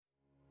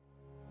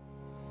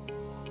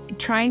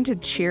trying to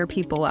cheer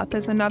people up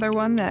is another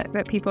one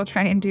that people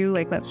try and do.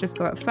 Like, let's just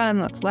go have fun,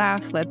 let's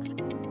laugh, let's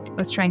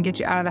try and get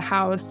you out of the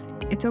house.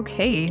 It's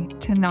okay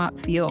to not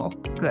feel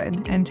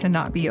good and to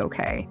not be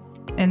okay.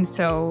 And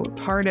so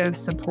part of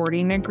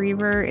supporting a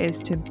griever is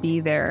to be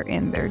there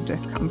in their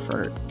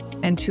discomfort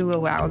and to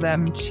allow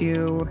them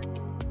to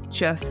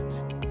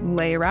just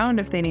lay around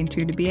if they need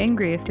to be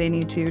angry, if they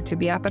need to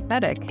be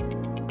apathetic.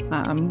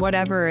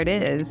 Whatever it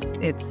is,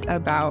 it's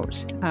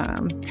about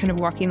kind of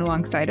walking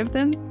alongside of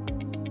them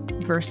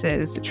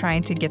versus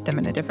trying to get them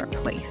in a different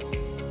place.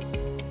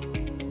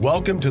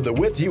 Welcome to the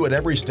With You at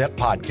Every Step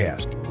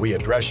podcast. We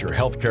address your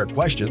healthcare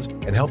questions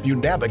and help you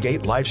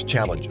navigate life's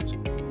challenges.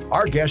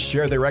 Our guests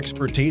share their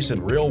expertise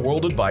and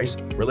real-world advice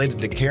related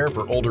to care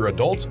for older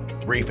adults,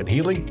 grief and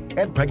healing,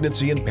 and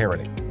pregnancy and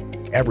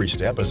parenting. Every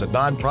Step is a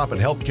nonprofit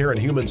healthcare and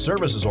human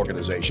services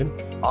organization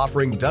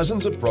offering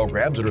dozens of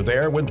programs that are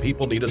there when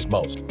people need us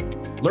most.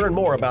 Learn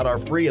more about our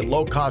free and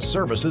low-cost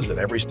services at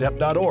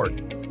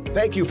everystep.org.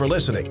 Thank you for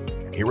listening.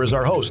 And here is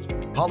our host,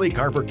 Holly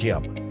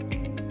Carver-Kim.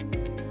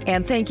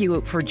 And thank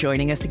you for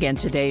joining us again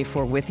today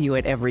for With You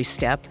at Every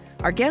Step.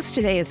 Our guest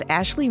today is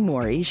Ashley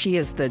Mori. She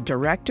is the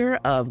Director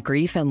of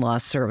Grief and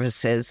Loss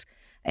Services,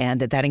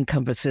 and that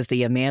encompasses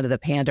the Amanda the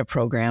Panda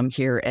program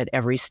here at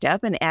Every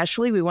Step. And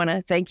Ashley, we want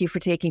to thank you for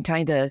taking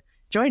time to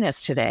join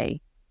us today.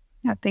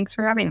 Yeah, thanks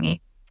for having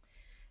me.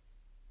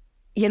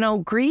 You know,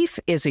 grief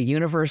is a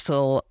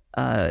universal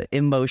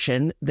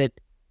emotion that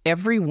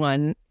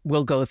everyone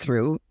will go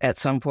through at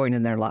some point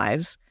in their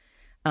lives.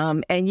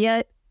 And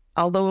yet,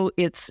 although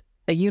it's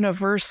a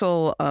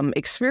universal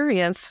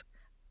experience,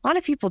 a lot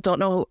of people don't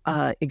know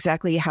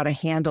exactly how to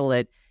handle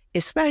it,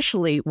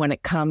 especially when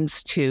it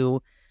comes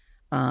to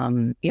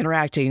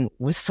interacting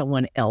with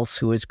someone else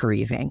who is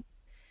grieving.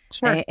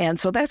 Sure. And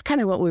so that's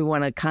kind of what we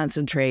want to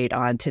concentrate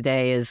on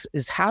today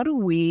is how do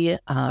we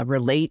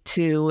relate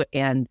to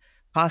and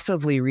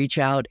possibly reach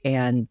out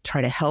and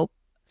try to help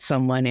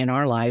someone in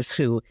our lives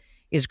who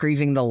is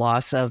grieving the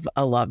loss of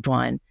a loved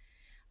one.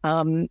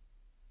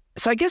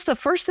 So I guess the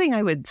first thing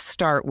I would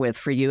start with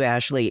for you,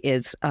 Ashley,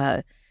 is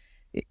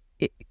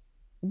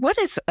what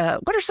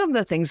are some of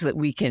the things that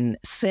we can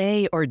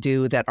say or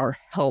do that are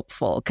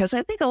helpful? Because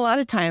I think a lot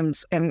of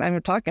times, and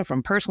I'm talking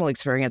from personal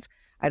experience,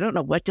 I don't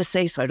know what to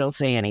say, so I don't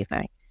say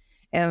anything.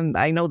 And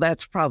I know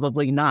that's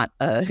probably not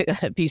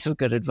a piece of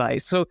good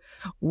advice. So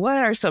what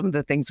are some of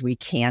the things we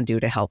can do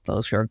to help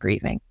those who are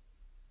grieving?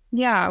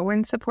 Yeah,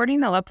 when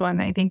supporting a loved one,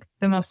 I think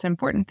the most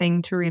important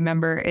thing to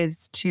remember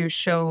is to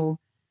show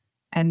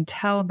and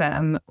tell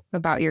them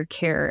about your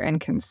care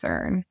and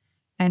concern,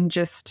 and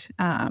just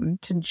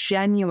to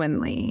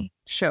genuinely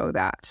show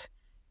that.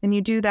 And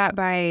you do that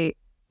by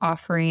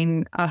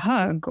offering a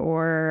hug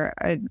or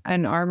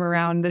an arm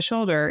around the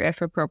shoulder,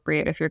 if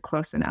appropriate, if you're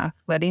close enough,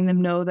 letting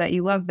them know that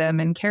you love them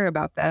and care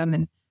about them,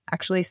 and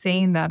actually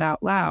saying that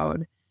out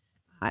loud,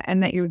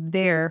 and that you're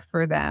there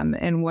for them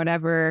in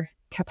whatever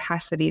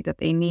capacity that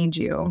they need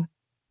you.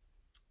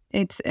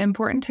 It's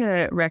important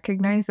to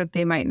recognize that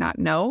they might not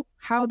know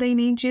how they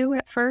need you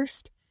at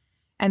first,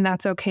 and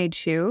that's okay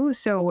too.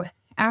 So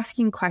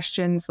asking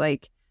questions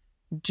like,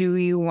 do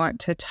you want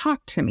to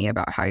talk to me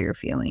about how you're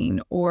feeling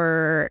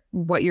or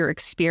what you're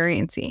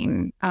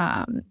experiencing?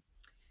 What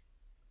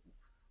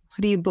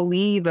do you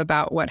believe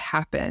about what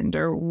happened?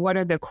 Or what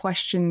are the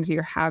questions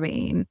you're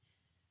having?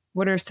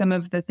 What are some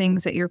of the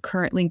things that you're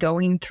currently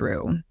going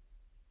through?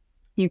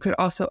 You could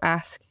also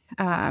ask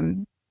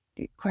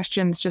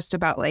questions just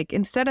about, like,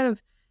 instead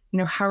of,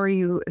 how are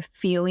you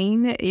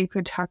feeling? You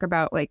could talk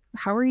about, like,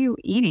 how are you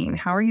eating?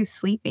 How are you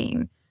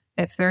sleeping?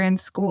 If they're in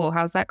school,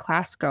 how's that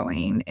class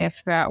going?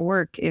 If they're at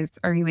work,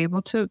 are you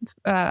able to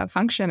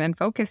function and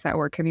focus at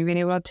work? Have you been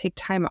able to take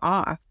time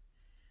off?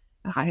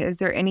 Is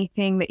there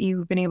anything that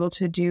you've been able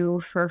to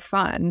do for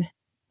fun?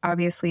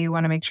 Obviously, you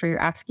want to make sure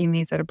you're asking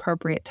these at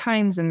appropriate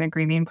times in the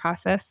grieving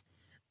process,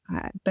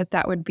 but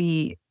that would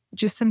be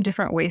just some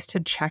different ways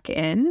to check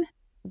in.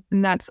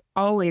 And that's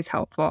always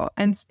helpful.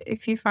 And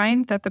if you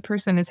find that the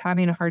person is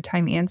having a hard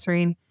time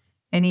answering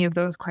any of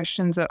those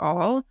questions at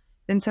all,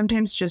 then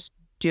sometimes just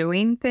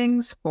doing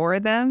things for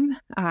them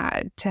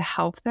to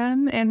help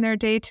them in their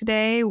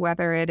day-to-day,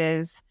 whether it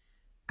is,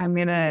 I'm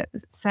going to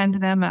send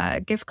them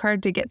a gift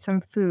card to get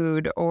some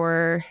food,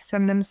 or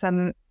send them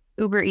some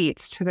Uber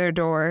Eats to their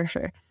door,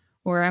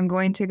 or I'm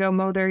going to go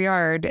mow their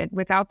yard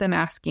without them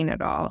asking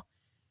at all.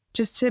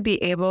 Just to be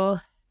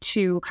able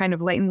to kind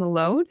of lighten the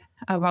load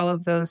of all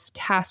of those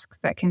tasks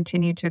that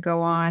continue to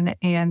go on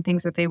and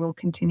things that they will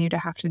continue to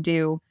have to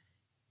do,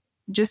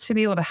 just to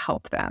be able to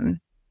help them.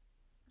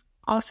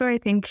 Also, I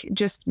think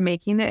just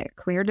making it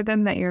clear to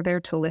them that you're there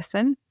to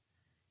listen.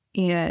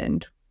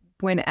 And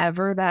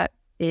whenever that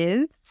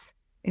is,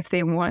 if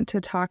they want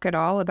to talk at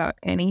all about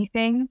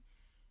anything.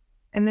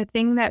 And the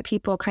thing that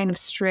people kind of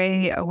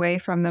stray away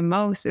from the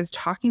most is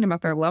talking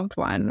about their loved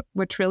one,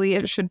 which really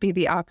it should be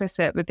the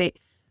opposite. But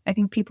I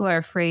think people are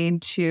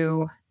afraid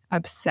to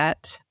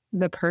upset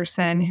the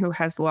person who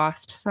has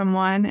lost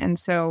someone. And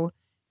so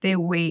they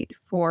wait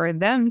for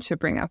them to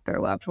bring up their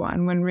loved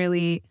one, when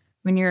really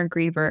when you're a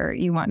griever,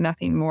 you want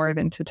nothing more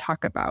than to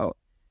talk about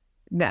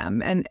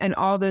them and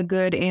all the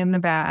good and the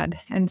bad.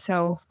 And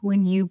so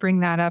when you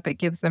bring that up, it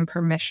gives them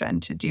permission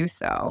to do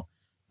so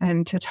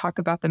and to talk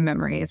about the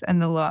memories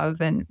and the love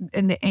and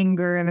the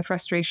anger and the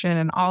frustration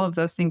and all of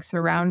those things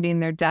surrounding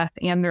their death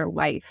and their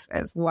life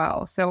as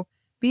well. So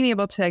being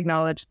able to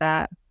acknowledge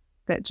that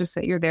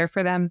you're there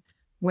for them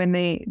when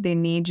they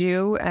need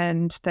you,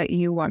 and that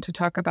you want to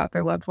talk about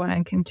their loved one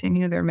and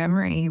continue their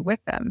memory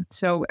with them.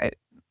 So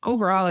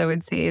overall, I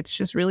would say it's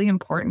just really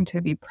important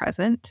to be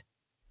present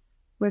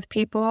with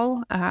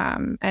people,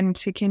 and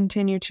to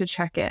continue to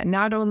check in,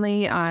 not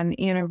only on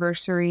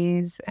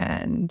anniversaries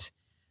and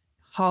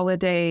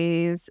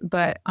holidays,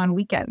 but on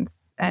weekends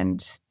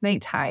and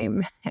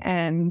nighttime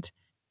and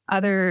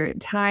other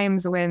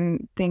times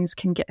when things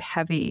can get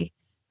heavy.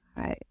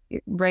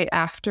 Right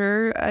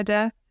after a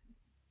death,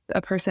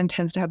 a person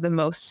tends to have the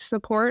most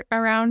support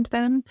around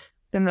them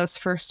in those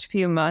first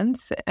few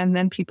months, and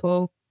then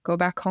people go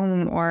back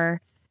home or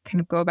kind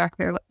of go back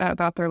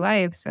about their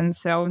lives. And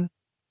so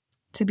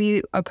to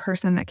be a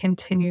person that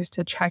continues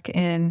to check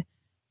in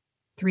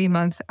 3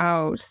 months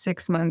out,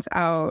 6 months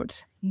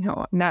out,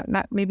 not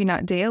maybe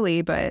not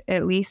daily, but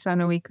at least on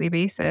a weekly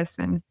basis,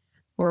 and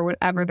or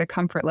whatever the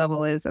comfort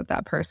level is of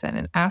that person,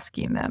 and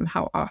asking them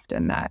how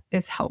often that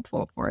is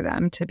helpful for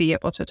them to be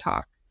able to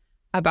talk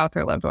about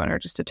their loved one, or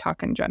just to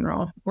talk in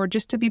general, or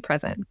just to be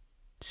present.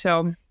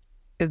 So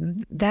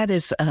that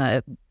is,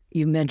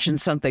 you mentioned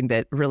something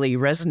that really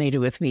resonated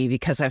with me,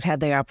 because I've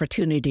had the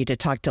opportunity to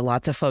talk to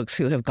lots of folks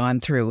who have gone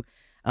through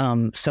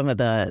some of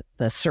the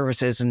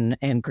services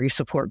and grief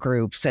support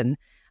groups and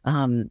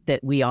that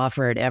we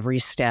offer at Every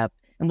Step.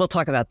 And we'll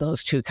talk about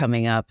those too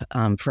coming up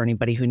for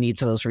anybody who needs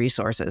those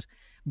resources.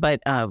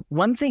 But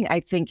one thing I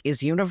think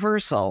is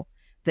universal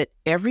that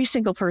every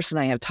single person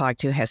I have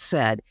talked to has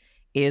said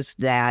is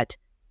that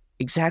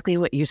exactly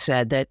what you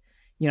said, that,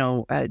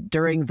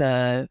 during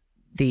the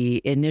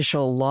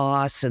initial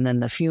loss and then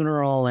the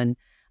funeral and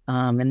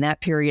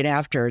that period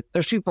after,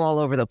 there's people all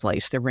over the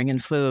place. They're bringing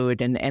food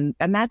and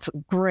that's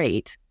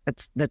great.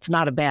 That's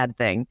not a bad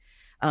thing.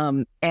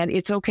 And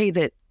it's okay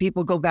that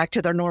people go back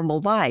to their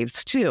normal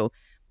lives too.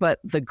 But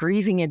the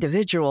grieving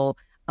individual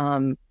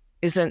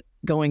isn't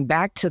going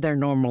back to their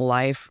normal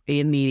life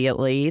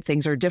immediately.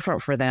 Things are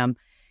different for them.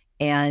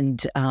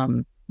 And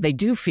they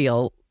do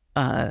feel,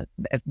 the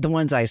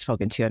ones I've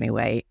spoken to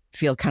anyway,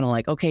 feel kind of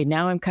like, okay,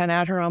 now I'm kind of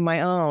out here on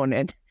my own.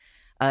 And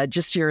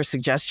just your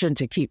suggestion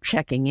to keep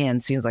checking in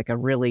seems like a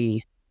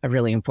really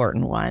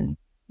important one.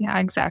 Yeah,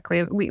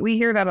 exactly. We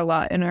hear that a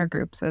lot in our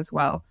groups as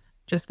well.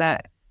 Just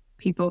that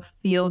people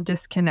feel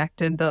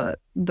disconnected the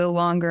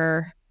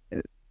longer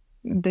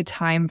the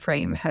time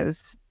frame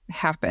has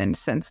happened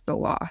since the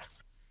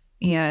loss.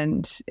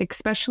 And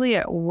especially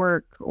at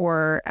work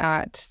or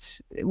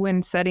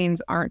when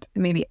settings aren't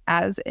maybe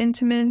as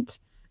intimate,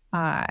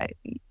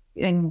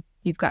 and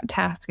you've got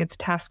tasks, it's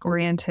task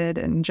oriented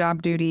and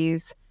job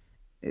duties,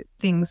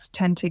 things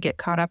tend to get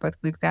caught up with,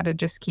 we've got to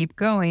just keep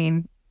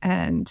going.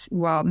 And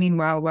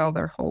meanwhile,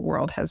 their whole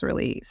world has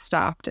really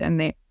stopped.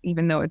 And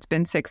even though it's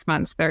been 6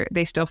 months,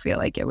 they still feel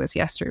like it was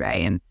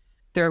yesterday, and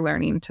they're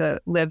learning to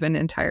live an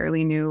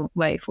entirely new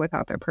life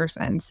without their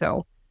person.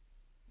 So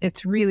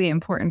it's really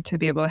important to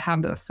be able to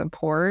have those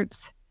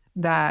supports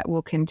that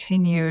will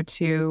continue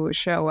to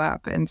show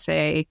up and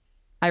say,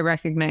 I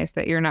recognize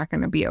that you're not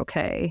going to be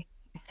okay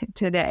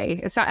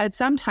today. At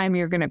some time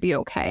you're going to be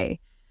okay,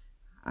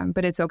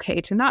 but it's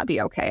okay to not be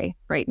okay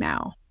right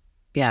now.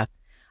 Yeah.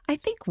 I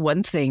think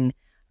one thing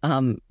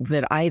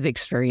that I've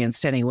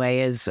experienced anyway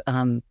is,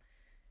 I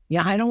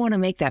don't want to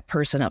make that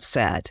person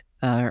upset.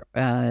 I've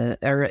had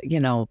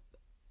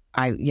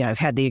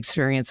the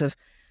experience of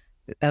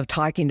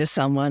talking to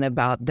someone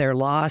about their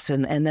loss,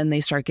 and then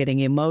they start getting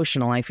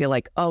emotional. I feel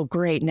like, oh,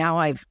 great, now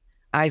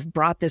I've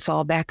brought this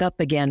all back up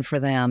again for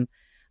them.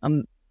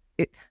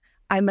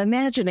 I'm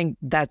imagining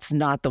that's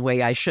not the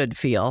way I should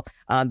feel,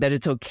 that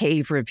it's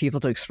okay for people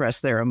to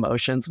express their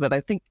emotions. But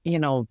I think,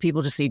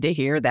 people just need to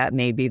hear that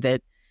maybe,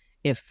 that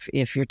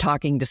if you're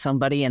talking to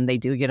somebody and they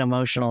do get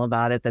emotional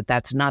about it,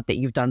 that's not that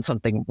you've done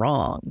something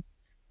wrong.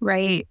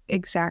 Right,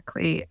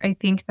 exactly. I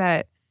think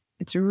that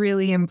it's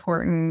really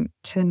important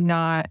to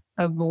not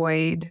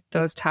avoid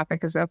those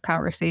topics of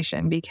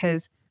conversation,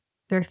 because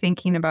they're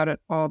thinking about it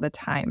all the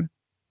time.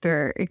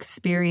 They're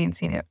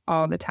experiencing it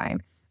all the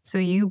time. So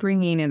you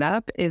bringing it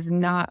up is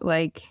not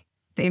like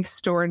they've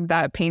stored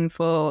that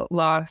painful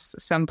loss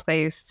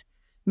someplace.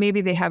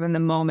 Maybe they have in the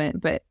moment,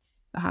 but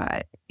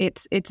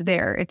it's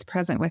there. It's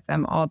present with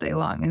them all day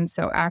long. And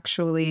so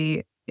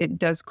actually it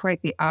does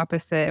quite the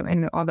opposite.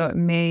 And although it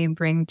may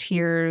bring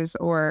tears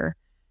or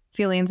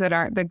feelings that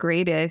aren't the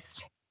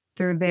greatest,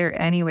 they're there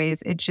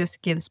anyways. It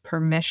just gives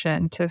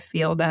permission to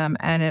feel them.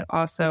 And it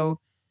also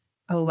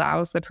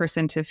allows the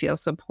person to feel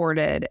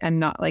supported and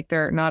not like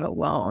they're not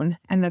alone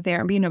and that they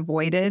aren't being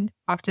avoided.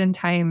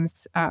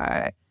 Oftentimes,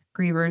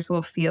 grievers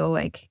will feel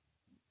like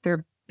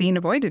they're being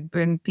avoided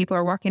when people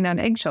are walking on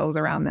eggshells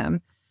around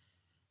them.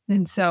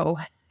 And so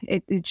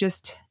it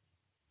just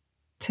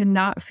to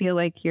not feel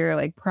like you're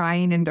like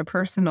prying into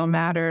personal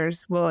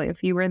matters. Well,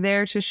 if you were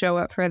there to show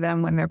up for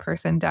them when their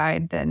person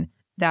died, then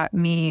that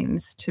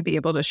means to be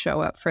able to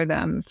show up for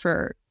them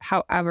for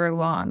however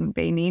long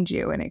they need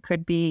you. And it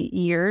could be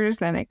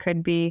years and it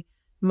could be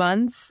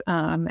months,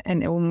 and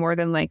it will more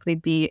than likely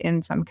be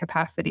in some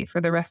capacity for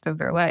the rest of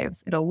their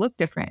lives. It'll look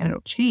different and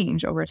it'll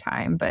change over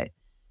time, but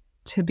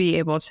to be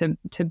able to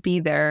be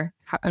there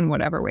in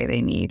whatever way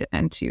they need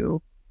and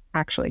to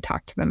actually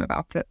talk to them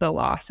about the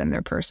loss and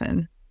their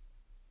person.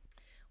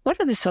 What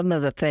are some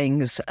of the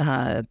things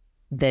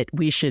that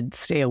we should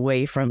stay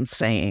away from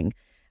saying?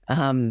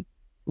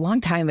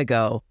 Long time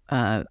ago,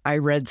 I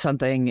read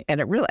something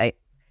and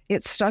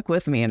it stuck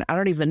with me, and I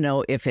don't even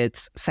know if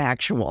it's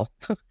factual,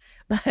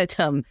 but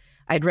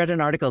I'd read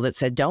an article that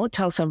said, don't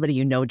tell somebody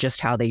you know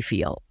just how they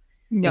feel,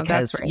 because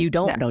that's right. you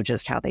don't know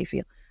just how they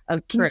feel.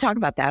 Can you talk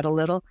about that a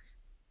little?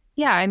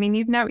 Yeah, I mean,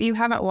 you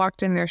haven't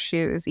walked in their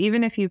shoes,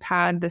 even if you've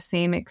had the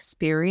same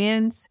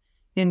experience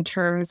in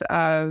terms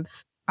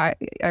of,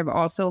 I've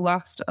also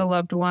lost a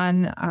loved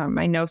one.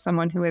 I know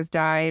someone who has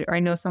died, or I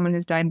know someone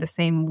who's died the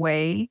same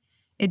way.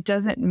 It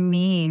doesn't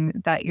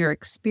mean that your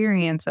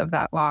experience of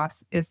that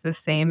loss is the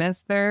same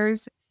as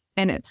theirs.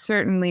 And it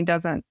certainly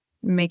doesn't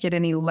make it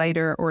any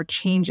lighter or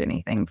change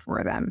anything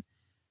for them.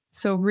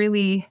 So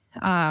really,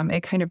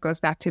 it kind of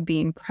goes back to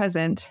being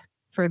present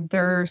for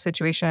their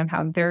situation and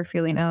how they're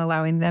feeling, and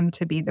allowing them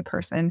to be the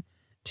person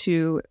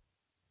to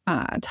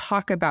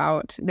talk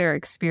about their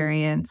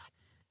experience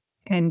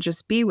and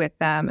just be with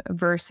them,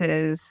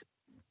 versus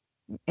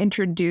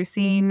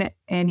introducing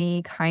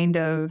any kind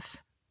of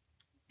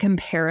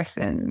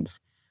comparisons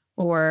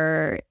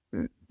or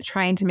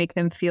trying to make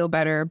them feel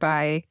better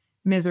by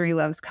misery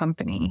loves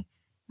company.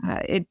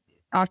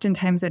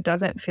 Oftentimes it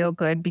doesn't feel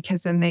good,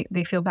 because then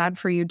they feel bad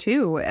for you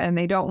too, and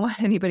they don't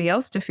want anybody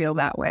else to feel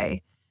that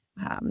way.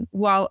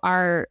 While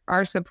our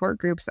support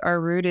groups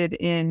are rooted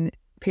in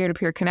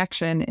peer-to-peer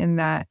connection, in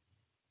that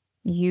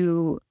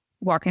you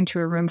walk into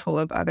a room full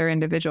of other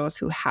individuals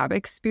who have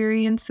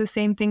experienced the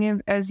same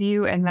thing as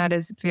you, and that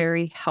is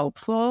very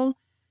helpful.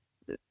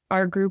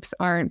 Our groups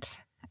aren't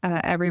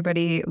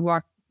everybody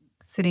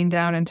sitting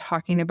down and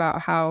talking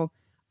about how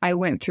I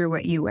went through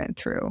what you went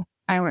through.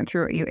 I went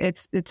through what you.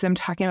 It's them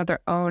talking about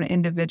their own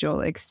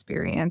individual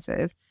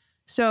experiences.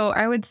 So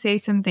I would say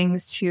some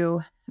things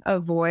to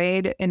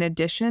avoid in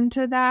addition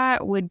to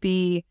that would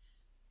be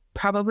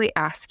probably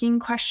asking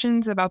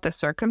questions about the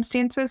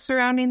circumstances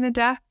surrounding the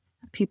death.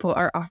 People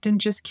are often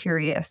just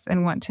curious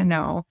and want to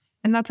know,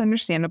 and that's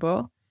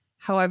understandable.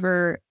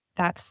 However,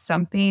 that's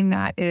something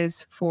that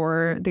is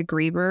for the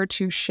griever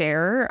to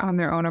share on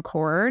their own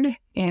accord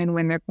and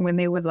when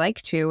they would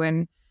like to.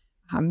 And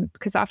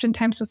because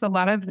oftentimes with a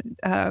lot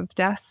of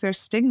deaths, there's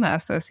stigma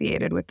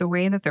associated with the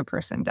way that their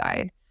person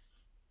died.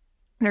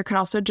 There can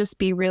also just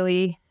be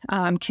really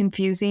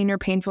confusing or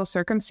painful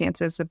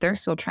circumstances that they're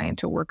still trying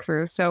to work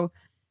through. So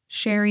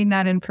sharing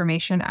that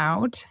information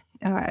out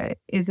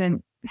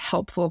isn't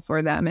helpful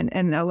for them,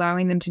 and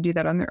allowing them to do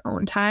that on their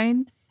own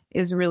time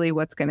is really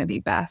what's going to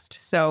be best.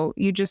 So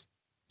you just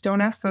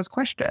don't ask those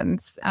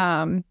questions.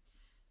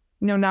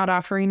 Not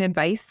offering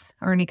advice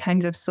or any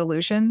kinds of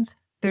solutions.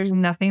 There's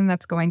nothing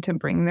that's going to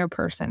bring their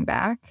person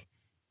back.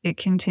 It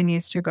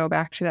continues to go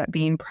back to that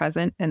being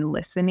present and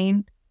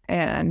listening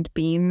and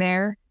being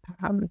there.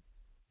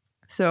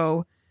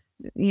 So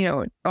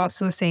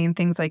also saying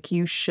things like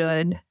you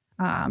should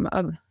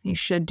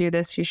do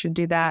this, you should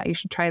do that, you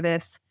should try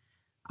this.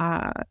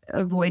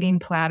 Avoiding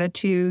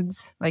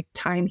platitudes like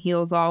time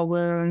heals all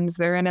wounds,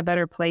 they're in a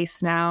better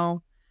place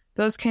now.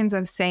 Those kinds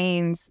of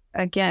sayings,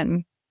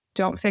 again,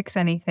 don't fix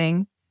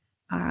anything.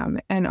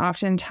 And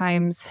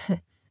oftentimes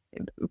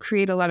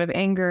create a lot of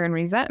anger and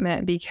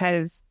resentment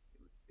because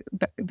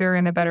they're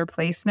in a better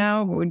place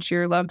now. Would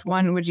you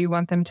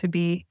want them to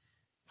be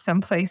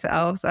someplace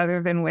else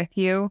other than with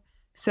you?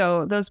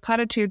 So those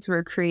platitudes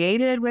were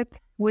created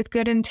with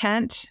good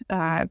intent,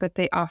 but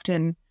they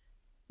often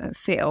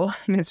fail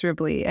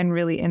miserably and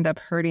really end up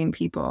hurting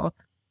people.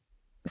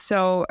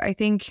 So I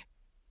think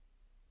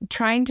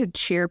trying to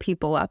cheer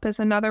people up is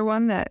another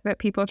one that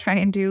people try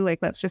and do. Like,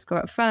 let's just go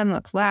have fun,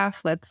 let's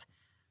laugh, let's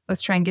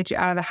try and get you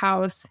out of the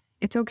house.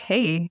 It's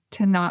okay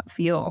to not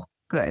feel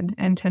good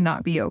and to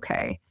not be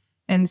okay.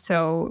 And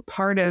so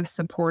part of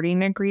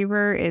supporting a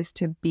griever is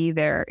to be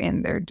there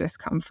in their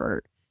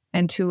discomfort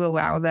and to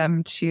allow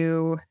them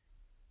to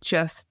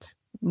just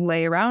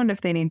lay around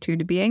if they need to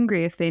be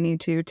angry, if they need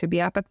to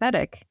be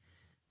apathetic.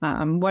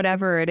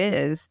 Whatever it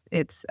is,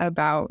 it's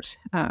about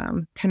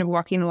kind of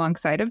walking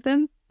alongside of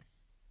them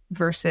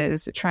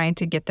versus trying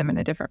to get them in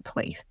a different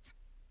place.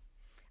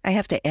 I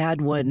have to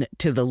add one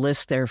to the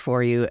list there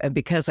for you,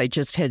 because I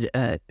just had,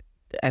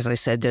 as I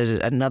said,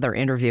 did another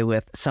interview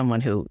with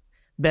someone who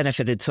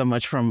benefited so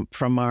much from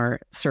our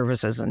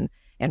services and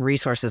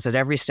resources at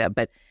every step.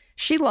 But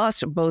she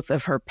lost both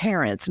of her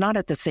parents, not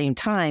at the same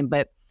time,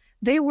 but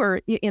they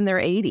were in their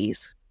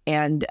 80s.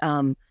 And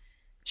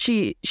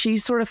she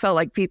sort of felt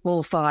like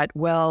people thought,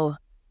 well,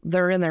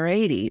 they're in their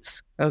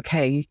 80s.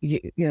 Okay,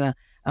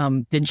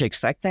 Didn't you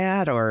expect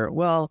that? Or,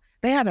 well,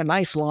 they had a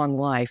nice long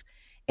life.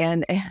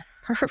 And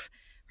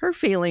her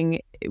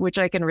feeling, which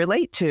I can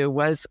relate to,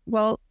 was,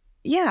 well,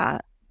 yeah,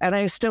 and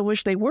I still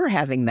wish they were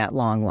having that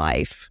long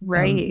life.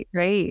 Right.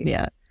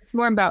 Yeah. It's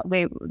more about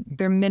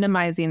they're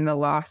minimizing the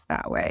loss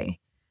that way.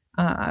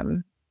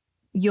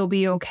 You'll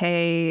be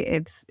okay.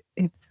 It's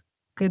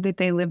good that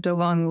they lived a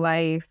long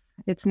life.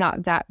 It's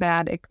not that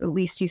bad. At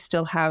least you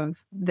still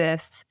have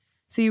this.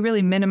 So you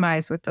really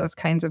minimize with those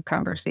kinds of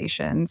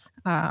conversations,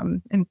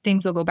 and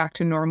things will go back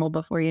to normal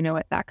before you know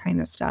it, that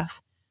kind of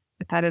stuff.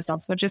 But that is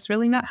also just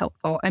really not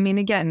helpful. I mean,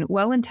 again,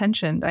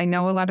 well-intentioned. I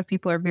know a lot of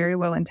people are very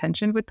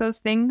well-intentioned with those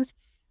things,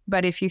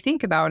 but if you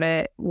think about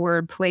it,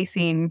 we're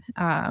placing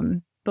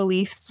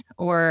beliefs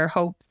or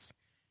hopes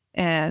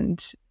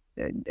and,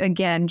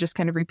 again, just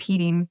kind of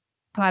repeating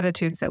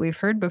platitudes that we've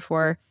heard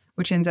before,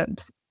 which ends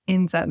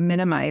up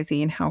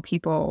minimizing how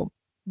people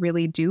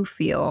really do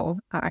feel,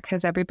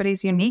 because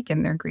everybody's unique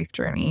in their grief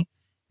journey.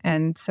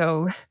 And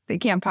so they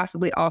can't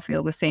possibly all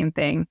feel the same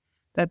thing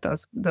that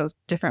those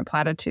different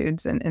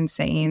platitudes and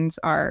sayings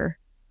are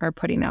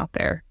putting out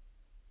there.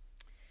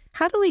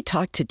 How do we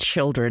talk to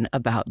children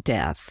about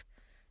death?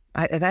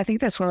 I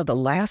think that's one of the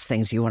last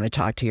things you want to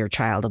talk to your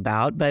child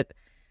about, but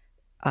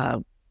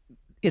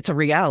it's a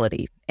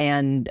reality.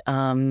 And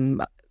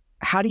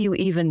how do you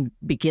even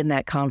begin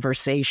that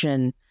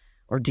conversation?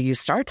 Or do you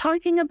start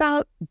talking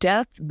about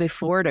death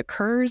before it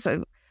occurs?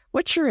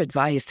 What's your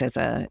advice as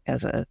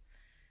an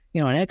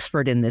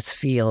expert in this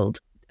field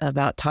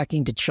about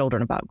talking to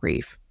children about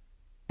grief?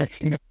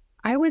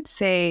 I would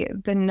say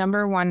the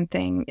number one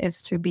thing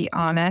is to be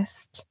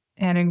honest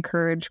and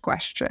encourage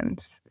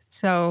questions.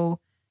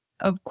 So,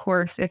 of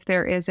course, if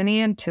there is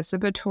any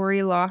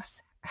anticipatory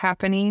loss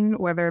happening,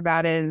 whether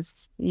that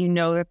is,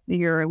 that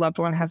your loved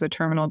one has a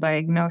terminal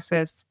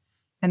diagnosis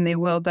and they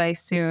will die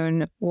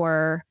soon,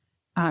 or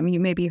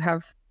you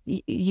have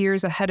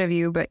years ahead of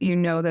you, but you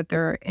know that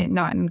they're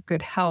not in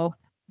good health,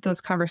 those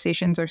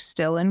conversations are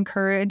still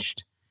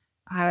encouraged.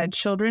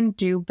 Children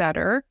do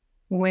better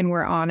when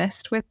we're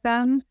honest with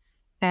them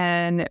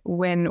and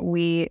when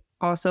we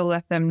also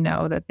let them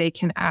know that they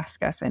can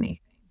ask us anything.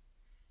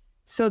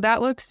 So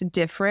that looks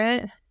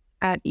different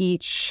at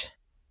each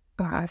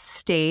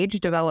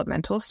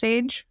developmental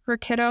stage for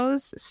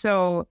kiddos.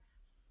 So,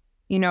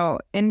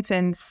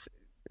 infants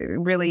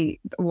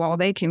really, all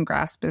they can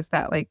grasp is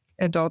that like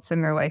adults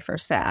in their life are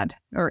sad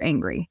or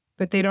angry,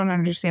 but they don't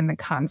understand the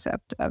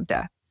concept of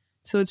death.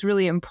 So it's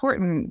really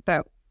important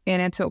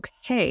and it's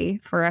okay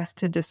for us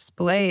to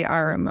display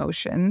our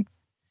emotions,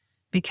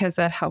 because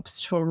that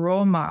helps to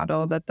role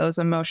model that those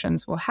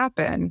emotions will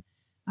happen,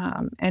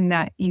 and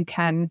that you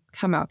can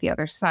come out the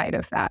other side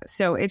of that.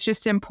 So it's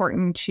just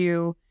important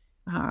to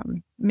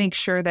make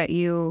sure that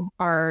you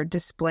are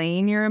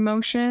displaying your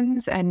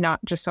emotions and not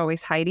just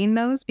always hiding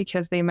those,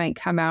 because they might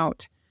come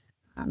out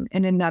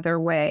in another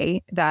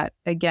way that,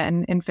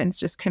 again, infants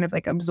just kind of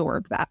like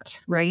absorb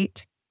that,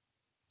 right?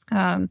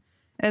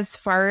 As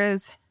far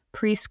as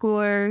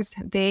preschoolers,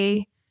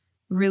 they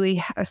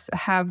really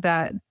have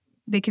that.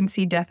 They can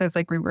see death as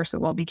like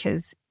reversible,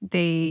 because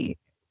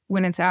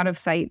when it's out of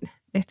sight,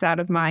 it's out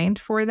of mind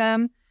for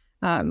them.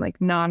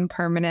 Like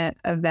non-permanent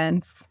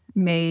events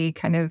may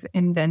kind of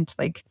invent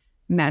like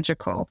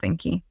magical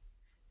thinking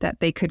that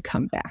they could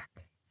come back.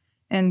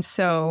 And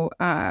so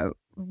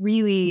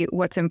really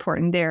what's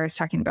important there is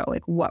talking about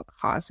like what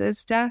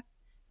causes death.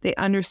 They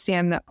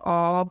understand that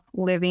all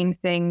living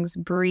things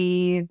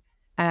breathe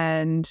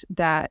and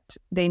that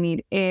they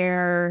need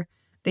air.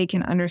 They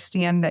can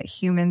understand that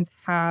humans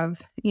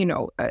have,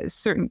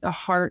 a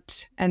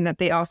heart, and that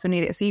they also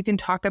need it. So you can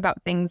talk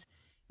about things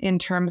in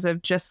terms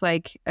of just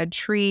like a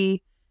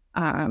tree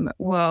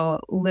will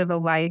live a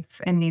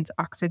life and needs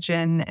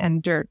oxygen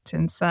and dirt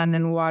and sun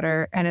and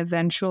water. And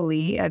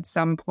eventually, at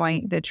some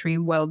point, the tree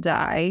will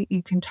die.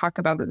 You can talk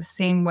about it the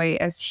same way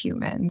as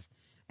humans.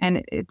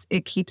 And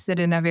it keeps it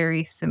in a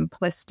very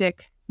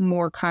simplistic,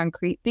 more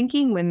concrete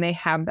thinking when they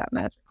have that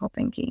magical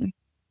thinking.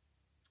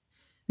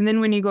 And then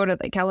when you go to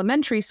like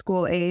elementary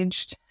school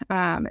aged,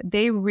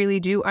 they really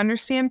do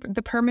understand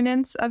the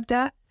permanence of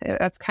death.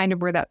 That's kind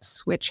of where that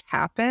switch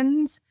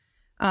happens.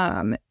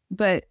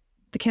 But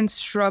they can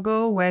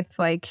struggle with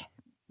like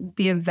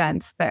the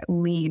events that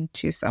lead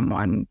to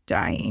someone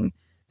dying.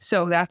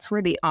 So that's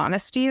where the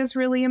honesty is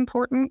really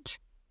important,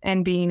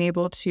 and being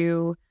able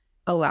to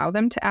allow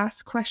them to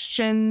ask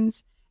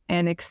questions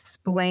and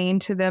explain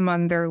to them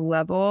on their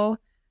level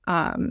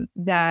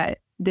that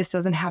this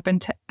doesn't happen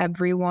to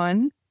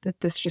everyone, that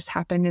this just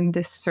happened in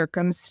this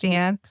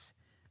circumstance,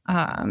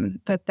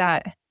 but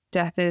that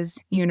death is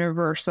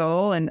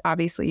universal, and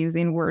obviously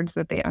using words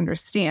that they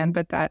understand,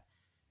 but that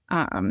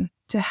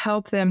to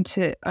help them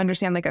to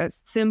understand like a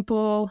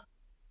simple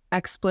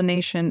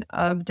explanation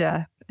of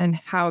death and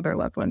how their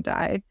loved one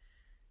died.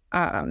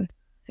 And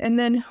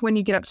then when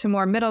you get up to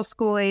more middle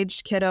school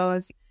aged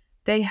kiddos,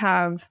 they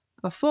have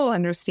a full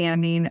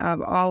understanding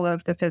of all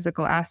of the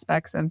physical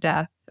aspects of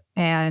death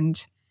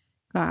and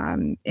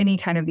any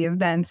kind of the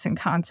events and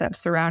concepts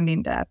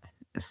surrounding death.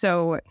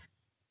 So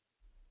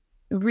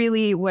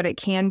really what it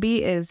can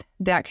be is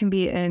that can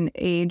be an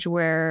age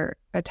where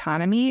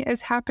autonomy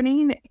is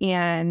happening,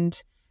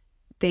 and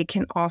they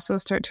can also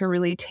start to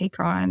really take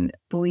on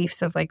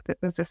beliefs of like,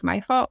 was this my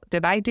fault?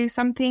 Did I do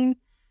something?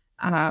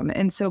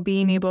 And so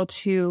being able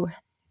to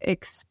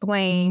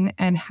explain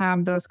and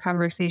have those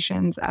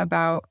conversations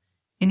about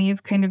any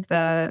of kind of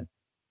the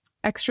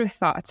extra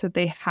thoughts that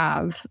they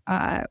have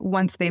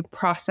once they've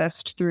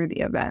processed through the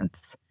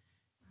events,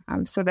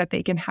 so that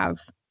they can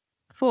have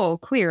full,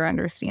 clear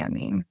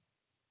understanding.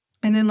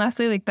 And then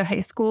lastly, like the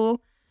high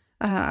school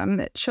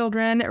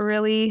children,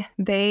 really,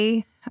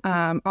 they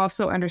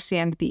also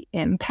understand the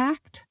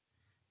impact.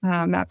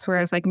 That's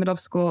whereas like middle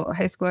school,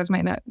 high schoolers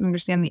might not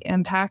understand the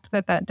impact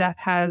that death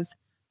has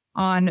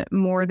on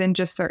more than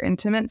just their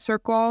intimate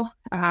circle.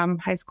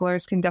 High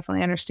schoolers can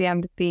definitely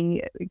understand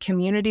the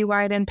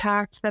community-wide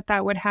impact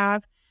that would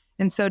have.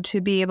 And so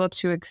to be able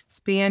to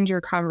expand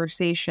your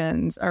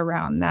conversations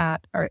around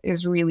that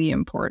is really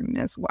important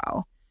as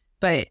well.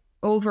 But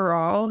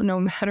overall, no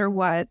matter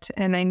what,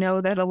 and I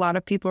know that a lot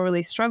of people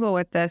really struggle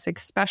with this,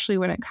 especially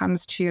when it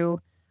comes to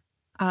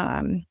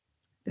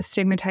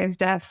stigmatized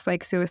deaths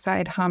like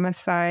suicide,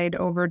 homicide,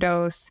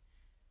 overdose,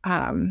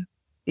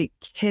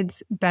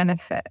 kids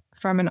benefit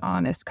from an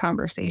honest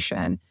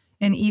conversation.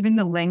 And even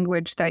the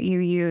language that you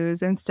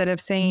use, instead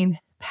of saying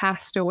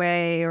passed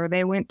away or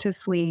they went to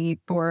sleep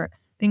or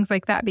things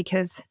like that,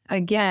 because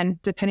again,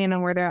 depending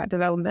on where they're at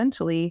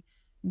developmentally,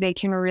 they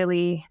can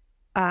really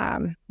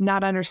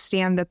not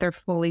understand that they're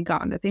fully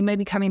gone, that they may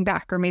be coming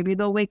back, or maybe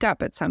they'll wake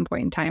up at some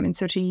point in time. And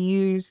so to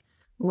use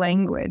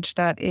language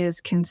that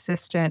is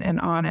consistent and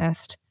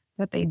honest,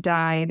 that they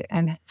died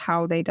and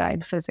how they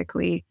died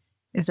physically,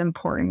 is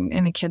important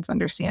in a kid's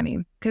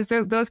understanding, because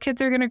those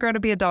kids are going to grow to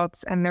be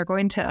adults, and they're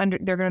going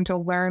to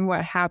learn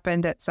what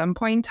happened at some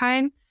point in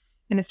time.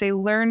 And if they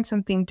learn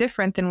something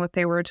different than what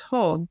they were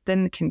told,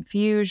 then the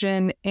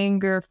confusion,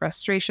 anger,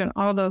 frustration,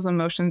 all those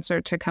emotions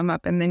start to come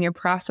up, and then your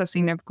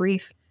processing of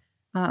grief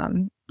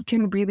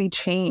can really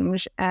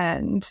change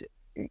and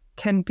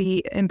can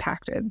be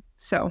impacted.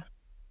 So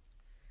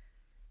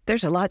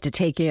there's a lot to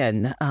take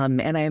in,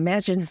 and I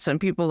imagine some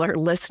people are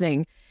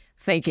listening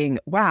thinking,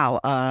 wow,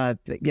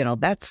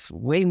 that's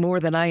way more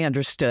than I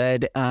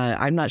understood.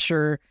 I'm not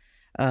sure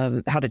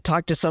how to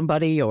talk to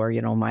somebody, or,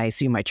 I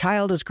see my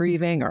child is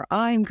grieving, or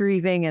I'm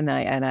grieving and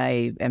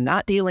I am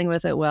not dealing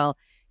with it well.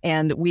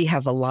 And we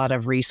have a lot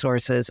of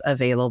resources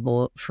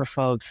available for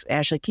folks.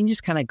 Ashley, can you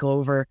just kind of go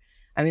over,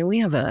 we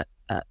have a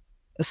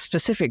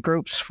specific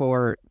groups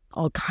for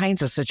all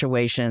kinds of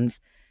situations,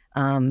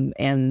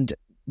 and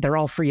they're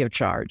all free of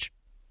charge.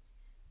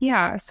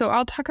 Yeah, so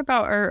I'll talk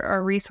about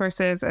our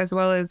resources, as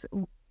well as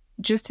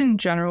just in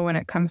general when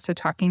it comes to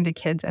talking to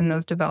kids in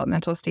those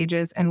developmental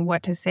stages and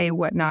what to say,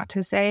 what not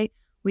to say.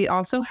 We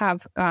also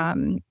have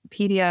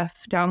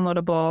PDF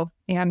downloadable,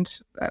 and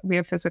we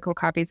have physical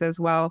copies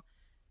as well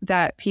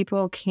that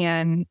people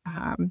can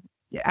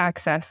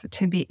access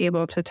to be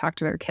able to talk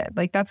to their kid.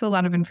 Like, that's a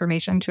lot of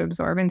information to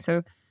absorb. And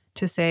so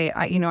to say,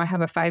 I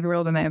have a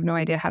 5-year-old and I have no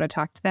idea how to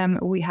talk to them,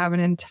 we have an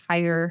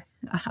entire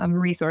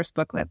resource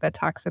booklet that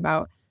talks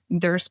about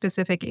their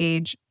specific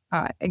age,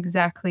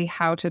 exactly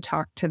how to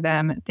talk to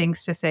them,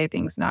 things to say,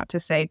 things not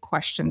to say,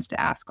 questions to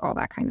ask, all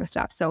that kind of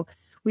stuff. So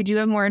we do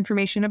have more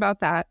information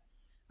about that.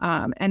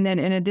 And then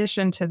in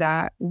addition to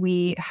that,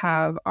 we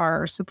have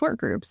our support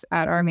groups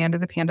at our Amanda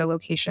the Panda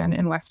location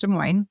in West Des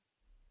Moines.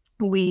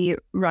 We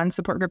run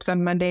support groups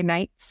on Monday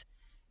nights,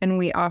 and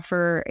we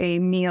offer a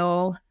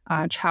meal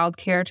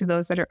childcare to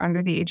those that are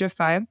under the age of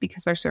 5,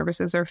 because our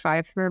services are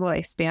 5 through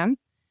lifespan.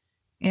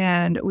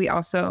 And we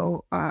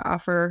also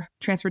offer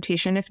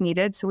transportation if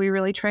needed. So we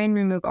really try and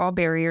remove all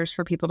barriers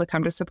for people to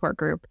come to support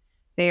group.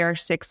 They are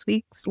 6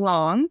 weeks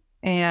long,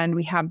 and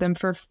we have them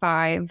for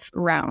 5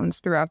 rounds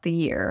throughout the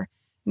year.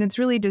 And it's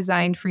really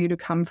designed for you to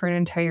come for an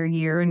entire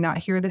year and not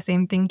hear the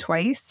same thing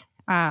twice.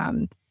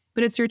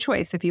 But it's your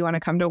choice if you want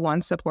to come to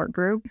one support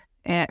group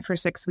for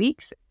 6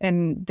 weeks,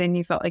 and then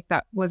you felt like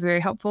that was very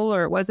helpful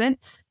or it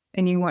wasn't,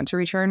 and you want to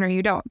return or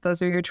you don't.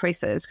 Those are your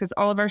choices, because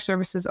all of our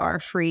services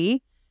are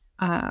free.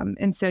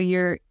 And so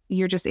you're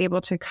just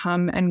able to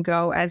come and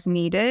go as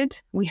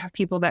needed. We have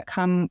people that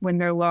come when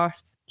their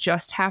loss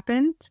just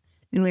happened,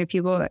 and we have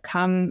people that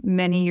come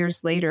many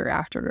years later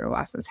after their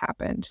loss has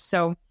happened.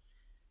 So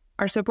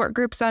our support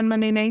groups on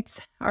Monday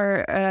nights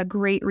are a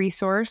great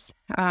resource.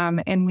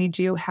 And we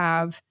do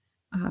have,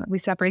 we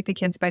separate the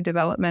kids by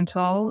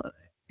developmental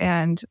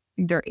and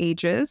their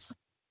ages.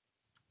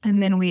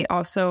 And then we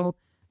also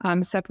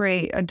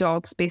separate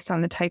adults based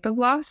on the type of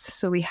loss.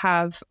 So we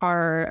have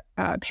our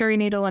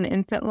perinatal and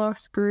infant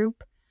loss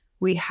group.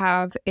 We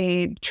have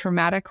a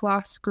traumatic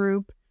loss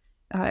group.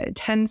 It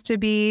tends to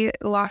be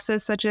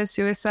losses such as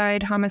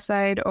suicide,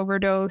 homicide,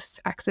 overdose,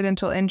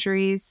 accidental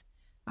injuries.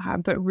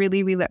 But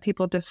really, we let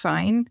people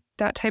define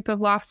that type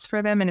of loss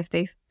for them, and if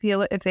they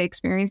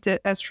experienced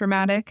it as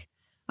traumatic.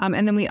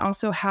 And then we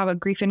also have a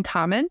grief in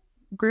common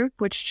group,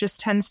 which just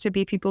tends to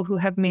be people who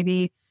have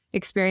maybe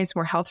experienced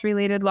more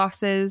health-related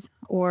losses,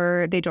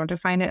 or they don't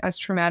define it as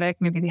traumatic.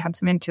 Maybe they had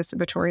some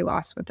anticipatory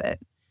loss with it.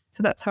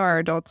 So that's how our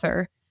adults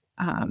are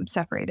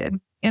separated.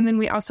 And then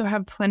we also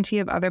have plenty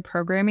of other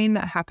programming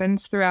that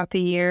happens throughout the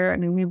year. I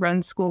mean, we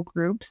run school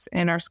groups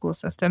in our school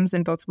systems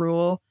in both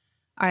rural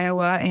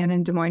Iowa and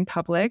in Des Moines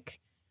Public.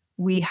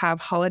 We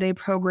have holiday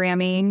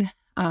programming.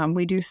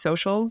 We do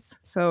socials,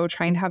 so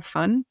trying to have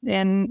fun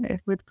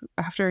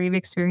after you've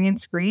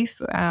experienced grief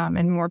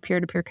and more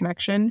peer-to-peer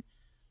connection.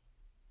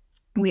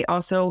 We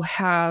also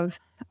have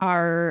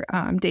our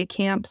day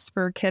camps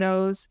for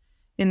kiddos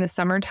in the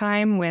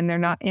summertime when they're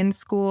not in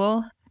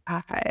school.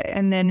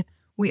 And then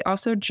we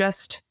also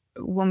just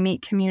will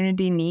meet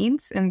community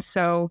needs. And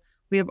so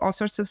we have all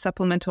sorts of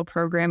supplemental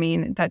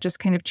programming that just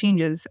kind of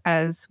changes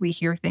as we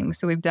hear things.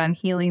 So we've done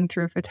healing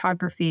through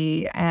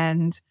photography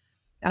and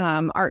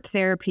art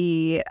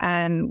therapy,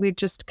 and we've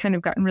just kind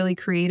of gotten really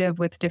creative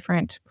with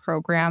different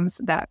programs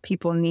that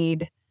people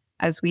need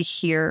as we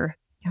hear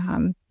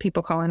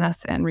people calling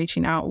us and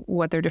reaching out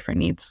what their different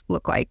needs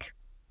look like.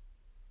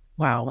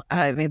 Wow.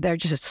 I mean, there are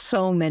just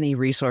so many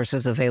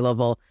resources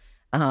available.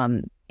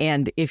 And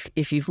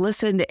if you've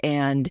listened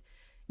and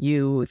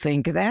you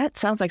think that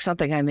sounds like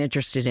something I'm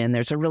interested in,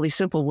 there's a really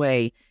simple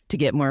way to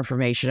get more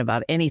information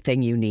about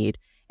anything you need.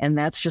 And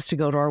that's just to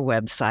go to our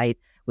website,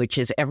 which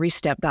is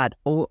everystep.org,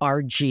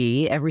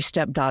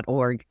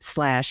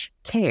 everystep.org/care,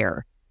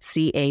 CARE.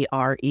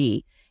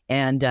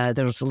 And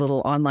there's a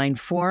little online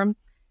form.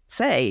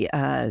 Say,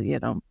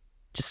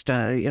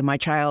 my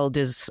child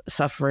is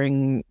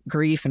suffering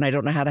grief and I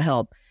don't know how to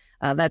help.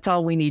 That's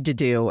all we need to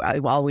do.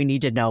 All we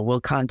need to know. We'll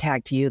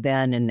contact you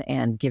then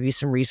and give you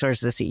some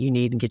resources that you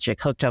need and get you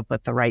hooked up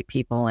with the right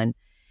people and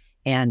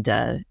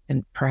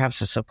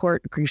perhaps a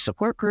grief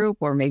support group,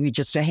 or maybe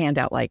just a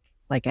handout like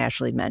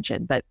Ashley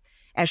mentioned. But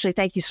Ashley,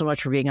 thank you so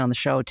much for being on the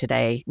show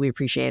today. We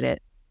appreciate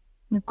it.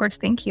 Of course,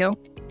 thank you.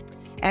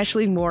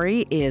 Ashley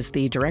Mori is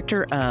the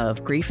Director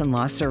of Grief and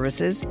Loss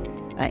Services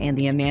and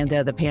the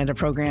Amanda the Panda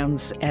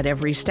programs at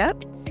Every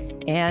Step.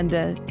 And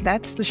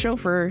that's the show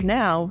for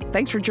now.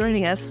 Thanks for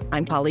joining us.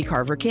 I'm Polly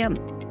Carver Kim.